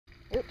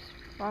Oops,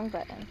 wrong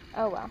button.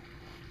 Oh well.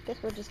 Guess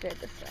we'll just do it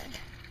this way.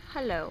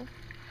 Hello.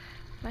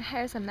 My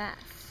hair's a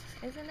mess,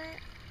 isn't it?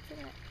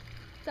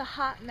 It's a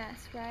hot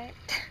mess, right?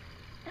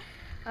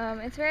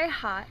 It's very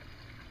hot.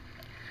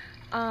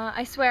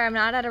 I swear I'm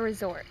not at a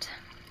resort.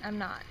 I'm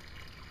not.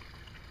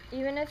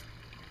 Even if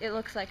it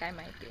looks like I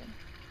might be.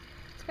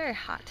 It's very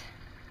hot.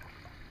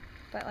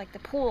 But like the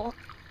pool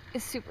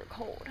is super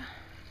cold.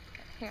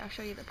 Here, I'll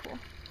show you the pool.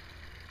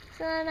 It's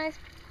a nice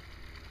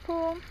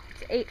pool.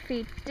 It's 8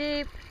 feet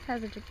deep.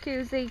 Has a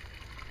jacuzzi.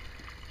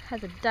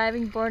 Has a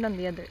diving board on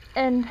the other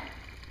end.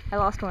 I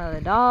lost one of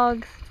the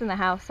dogs. It's in the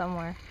house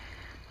somewhere.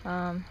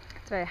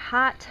 It's very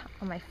hot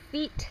on my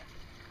feet.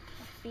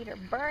 My feet are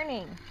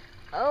burning.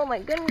 Oh my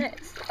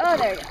goodness. Oh,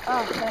 there you go.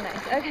 Oh, so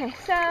nice. Okay,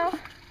 so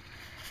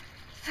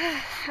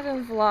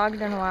haven't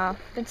vlogged in a while.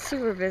 Been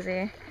super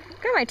busy.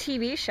 Got my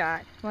TB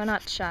shot. Well,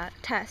 not shot.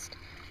 Test.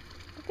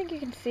 I don't think you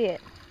can see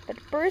it, but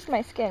it bruised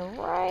my skin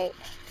right.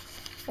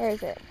 Where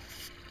is it?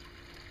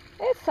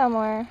 It's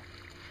somewhere.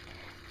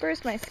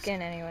 Bruised my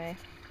skin anyway.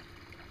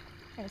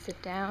 Gotta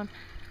sit down.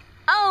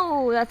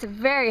 Oh, that's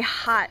very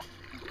hot.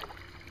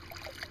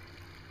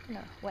 I'm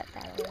gonna wet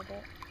that a little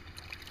bit.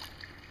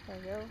 There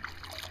we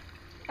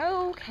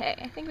go. Okay,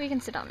 I think we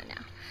can sit on it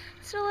now.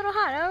 It's still a little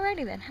hot.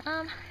 Alrighty then.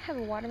 I have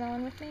a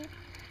watermelon with me.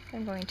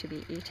 I'm going to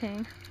be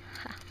eating.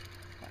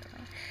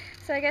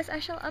 So I guess I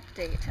shall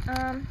update.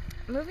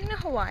 Moving to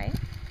Hawaii.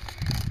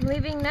 I'm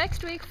leaving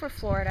next week for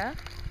Florida.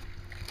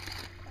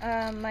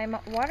 My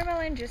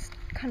watermelon just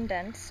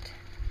condensed,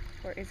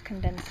 or is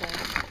condensing.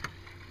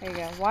 There you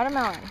go,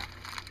 watermelon.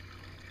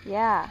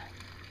 Yeah,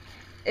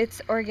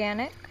 it's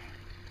organic.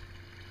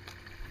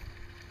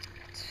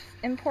 It's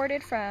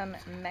imported from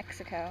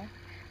Mexico.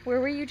 Where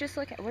were you just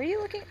looking? Were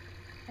you looking?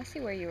 I see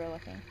where you were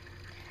looking.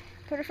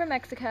 Imported from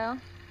Mexico.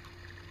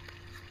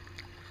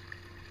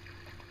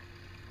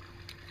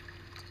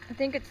 I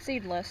think it's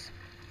seedless.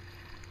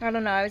 I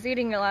don't know, I was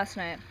eating it last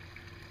night.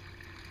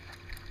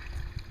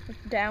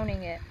 Just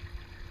downing it.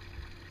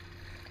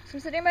 So I'm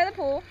sitting by the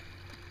pool,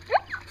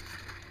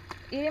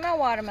 eating my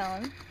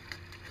watermelon.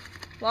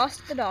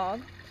 Lost the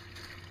dog.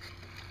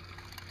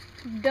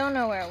 Don't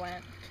know where it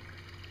went.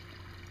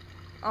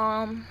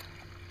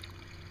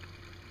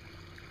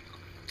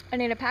 I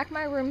need to pack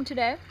my room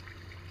today.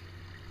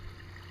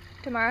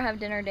 Tomorrow I have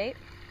dinner date.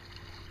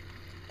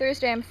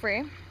 Thursday I'm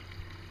free.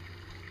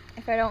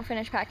 If I don't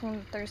finish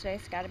packing Thursday,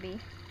 it's gotta be.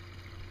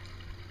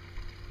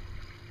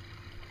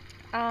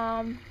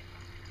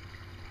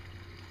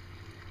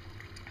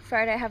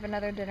 Friday I have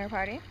another dinner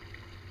party.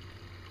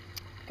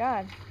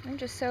 God, I'm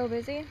just so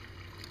busy.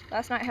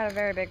 Last night I had a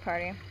very big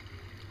party.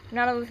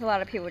 Not with a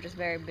lot of people, just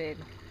very big.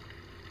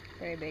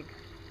 Very big.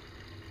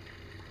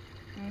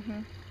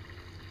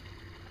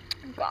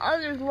 God,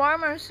 this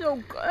watermelon is so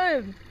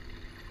good.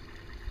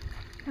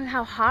 And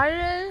how hot it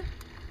is.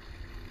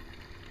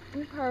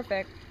 It's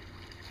perfect.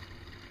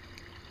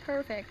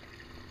 Perfect.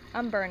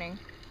 I'm burning.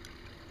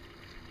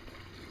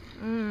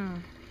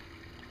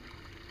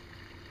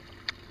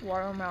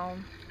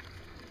 Watermelon.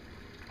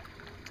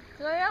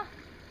 So yeah.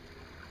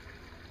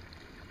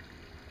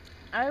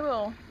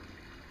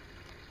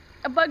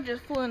 A bug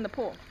just flew in the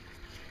pool.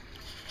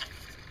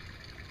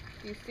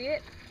 Do you see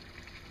it?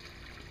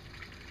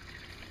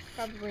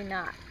 Probably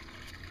not.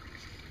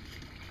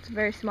 It's a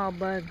very small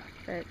bug,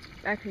 but it's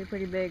actually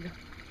pretty big.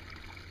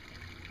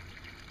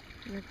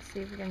 Let's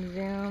see if we can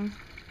zoom.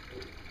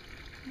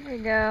 There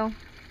you go.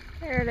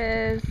 There it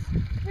is.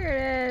 There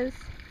it is.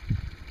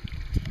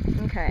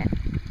 Okay.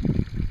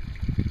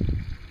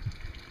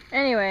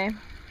 Anyway.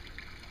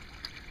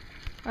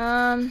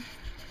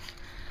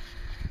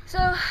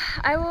 So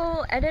I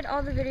will edit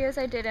all the videos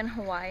I did in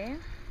Hawaii.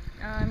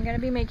 I'm gonna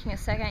be making a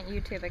second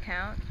YouTube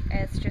account.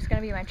 It's just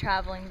gonna be my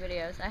traveling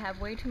videos. I have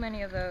way too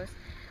many of those.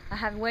 I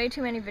have way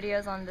too many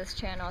videos on this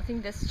channel. I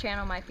think this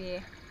channel might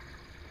be...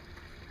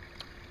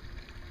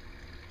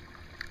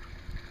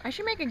 I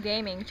should make a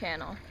gaming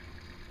channel.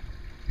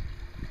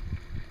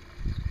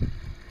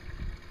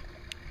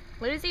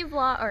 Lazy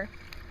vlog, or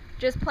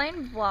just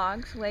plain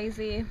vlogs,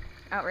 lazy,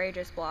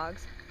 outrageous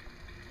vlogs,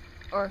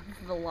 or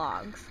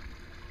vlogs.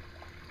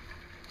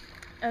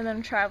 And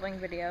then traveling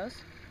videos,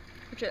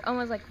 which is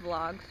almost like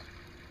vlogs.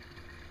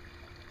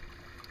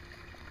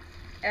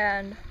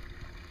 And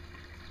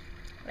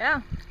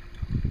yeah,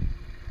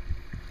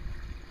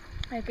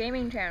 a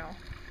gaming channel.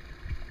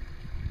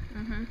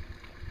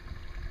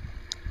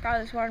 God,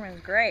 this watermelon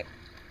is great.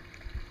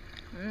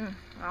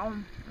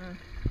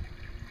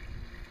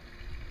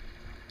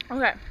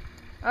 Okay,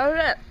 that was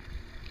it.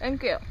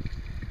 Thank you.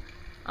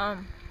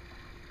 I'm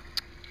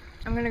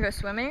gonna go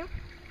swimming.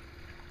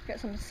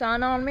 Get some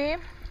sun on me.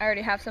 I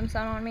already have some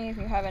sun on me. If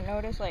you haven't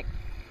noticed, like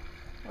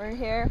right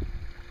here,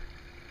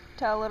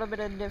 tell a little bit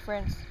of the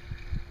difference.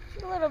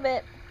 Just a little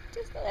bit.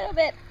 Just a little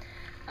bit.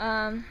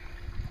 You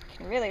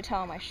can really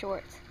tell on my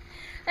shorts.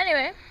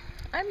 Anyway,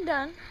 I'm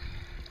done.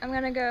 I'm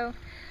gonna go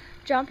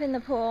jump in the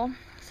pool,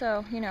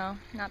 so you know,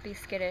 not be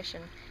skittish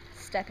and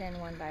step in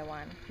one by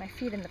one. My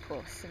feet in the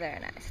pool is very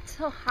nice. It's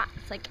so hot.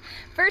 It's like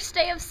first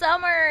day of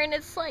summer and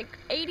it's like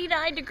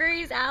 89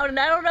 degrees out and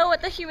I don't know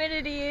what the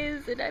humidity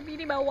is and I'm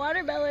eating my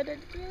watermelon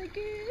and it's really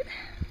good.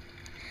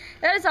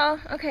 That is all.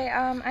 Okay,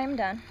 I'm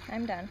done.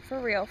 I'm done. For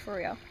real, for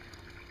real.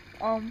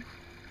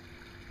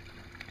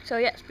 So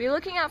yes, be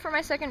looking out for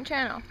my second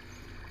channel.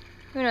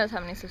 Who knows how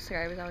many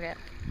subscribers I'll get.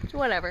 So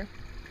whatever.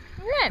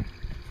 Okay.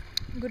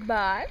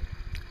 Goodbye.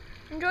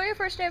 Enjoy your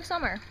first day of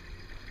summer.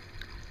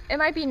 It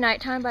might be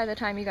nighttime by the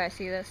time you guys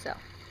see this, so.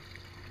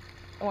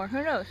 Or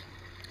who knows.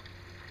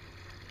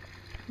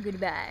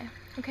 Goodbye.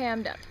 Okay,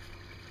 I'm done.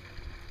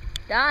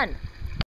 Done.